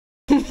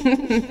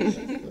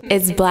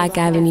It's Black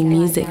Avenue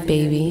music,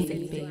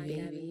 baby.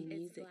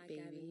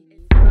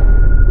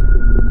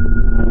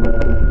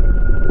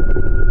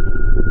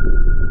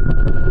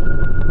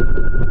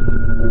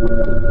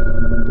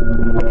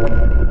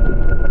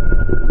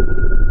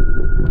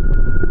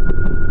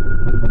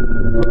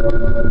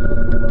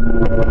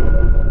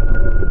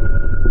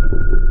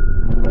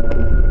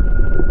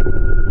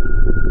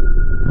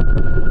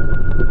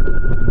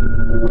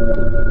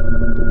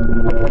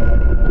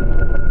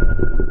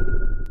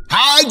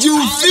 How'd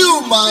you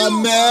feel, my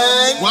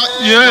man? What?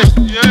 Yeah.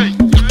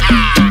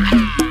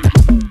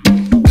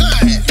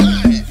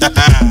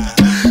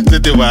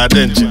 Setewaa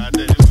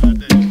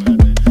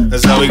D3nky3.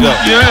 That's how we go.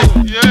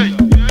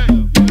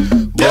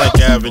 Black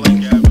Avenue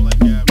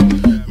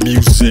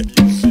music.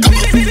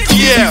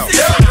 Yeah.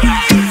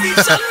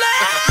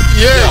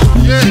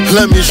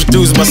 Let me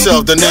introduce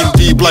myself. The name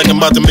D Black. I'm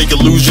about to make you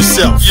lose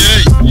yourself.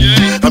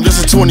 I'm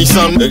just a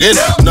 20-something again.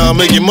 Now I'm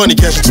making money,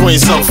 cashing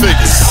 20-something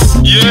figures.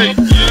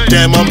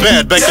 Damn, I'm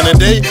bad. Back in the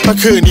day, I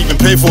couldn't even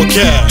pay for a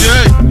cab.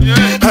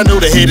 I know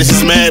the haters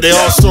is mad. They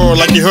all store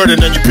like you heard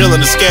it and you peeling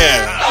the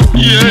scab.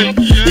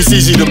 It's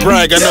easy to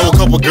brag. I know a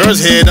couple girls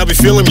here and I be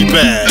feeling me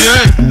bad.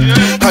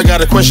 I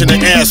got a question to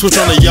ask. Which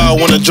one of y'all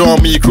wanna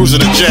join me cruising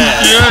the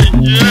jazz?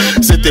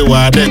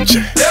 Setewaa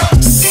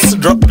D3nky3.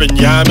 Dropping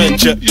ya, I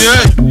meant ya.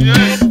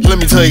 Let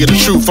me tell you the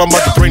truth. I'm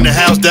about to bring the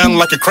house down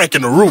like a crack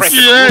in the roof. I'm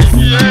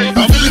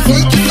really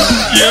funky.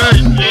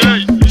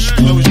 You should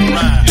close your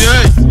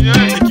eyes.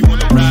 Take you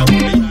on a ride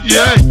with me.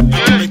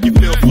 I'll make you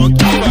feel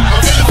funky.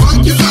 I'm really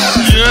funky.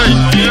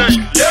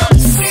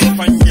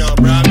 Find your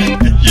bride.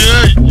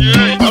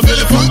 I'm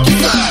really funky.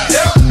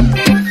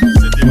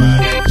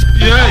 Setewaa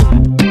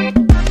D3nky3.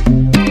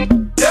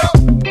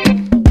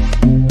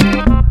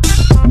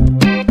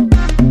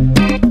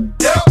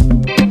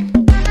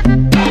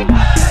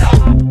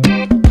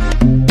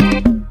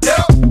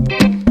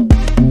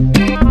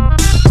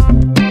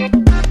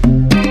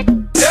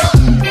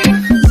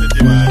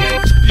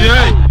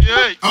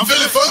 I'm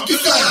feeling funky.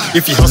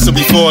 If you hustle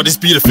before, this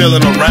be the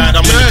feeling alright.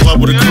 I'm in the club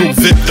with a crew,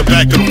 Vic the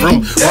back of the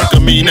room.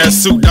 Rockin' me in that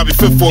suit, I be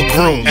fit for a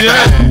groom.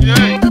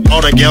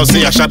 All the girls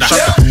say I shut up.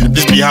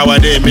 This be how I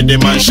did, me the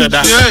man shut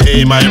up.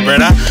 Hey my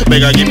brother,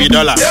 make I give you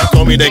 $.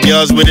 Call me the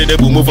girls with it, they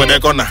will move for the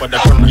corner.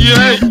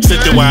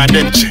 Setewaa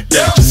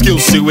D3nky3.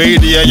 Skills to way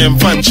the young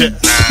punch it.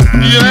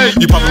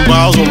 You poppin'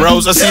 balls on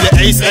roads, I see the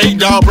ace 8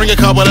 dog, bring a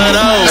couple of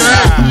those.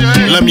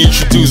 Let me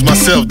introduce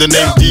myself, the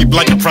name D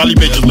Black can probably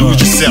make you lose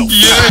yourself.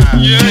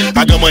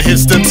 I got my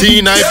hits to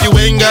Tina, if you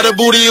ain't got a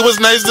booty, it was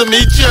nice to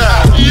meet ya.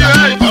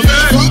 I'm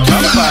really funky.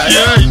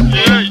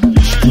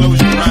 You should close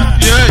your eyes.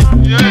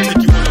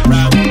 Take you on a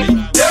ride with me.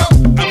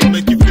 I'ma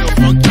make you feel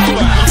funky.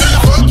 I'm really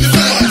funky.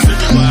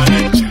 Setewaa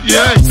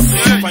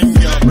D3nky3. Find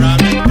your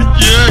bride.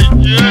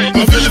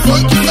 I'm really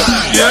funky.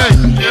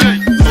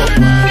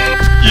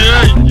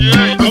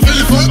 I'm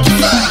really funky.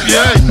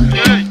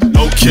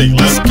 Okay,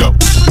 let's go.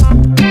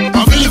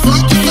 I'm really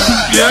funky.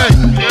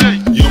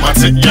 You my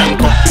tip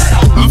yanko.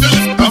 I'm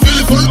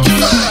really funky.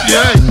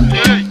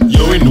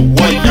 You in the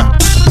way, yeah.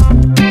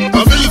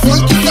 I'm really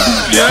funky.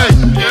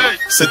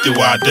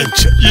 Setewaa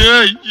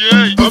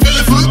D3nky3. I'm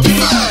really funky.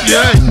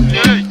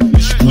 You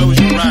should close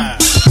your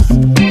eyes.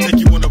 Take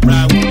you on a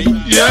ride with me.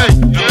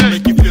 I'ma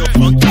make you feel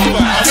funky.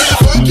 I'm really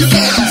funky.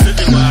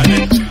 Setewaa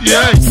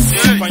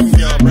D3nky3. Find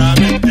your bride.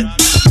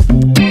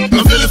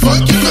 I'm really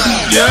funky.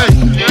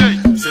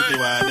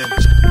 Setewaa D3nky3.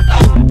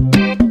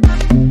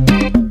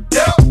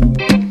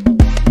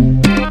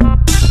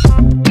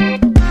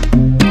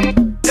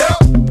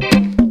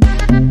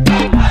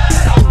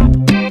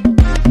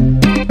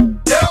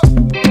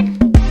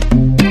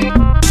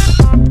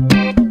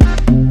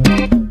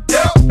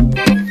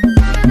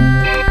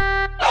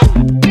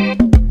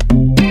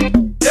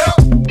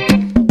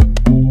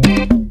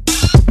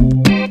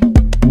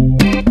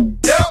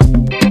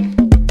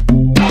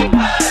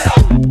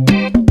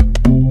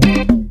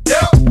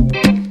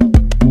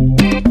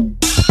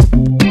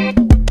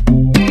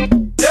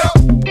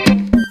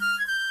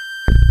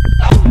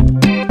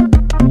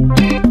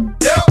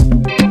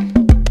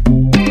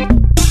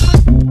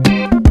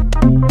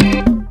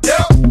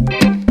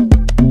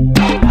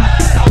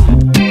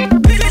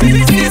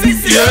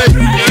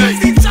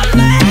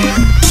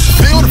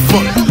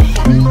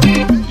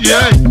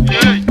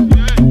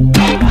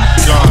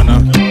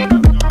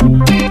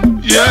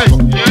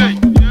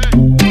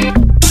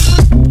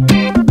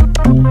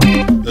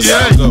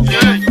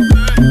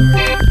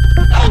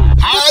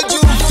 How'd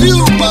you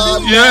feel, my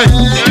man?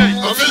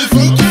 I'm really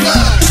funky.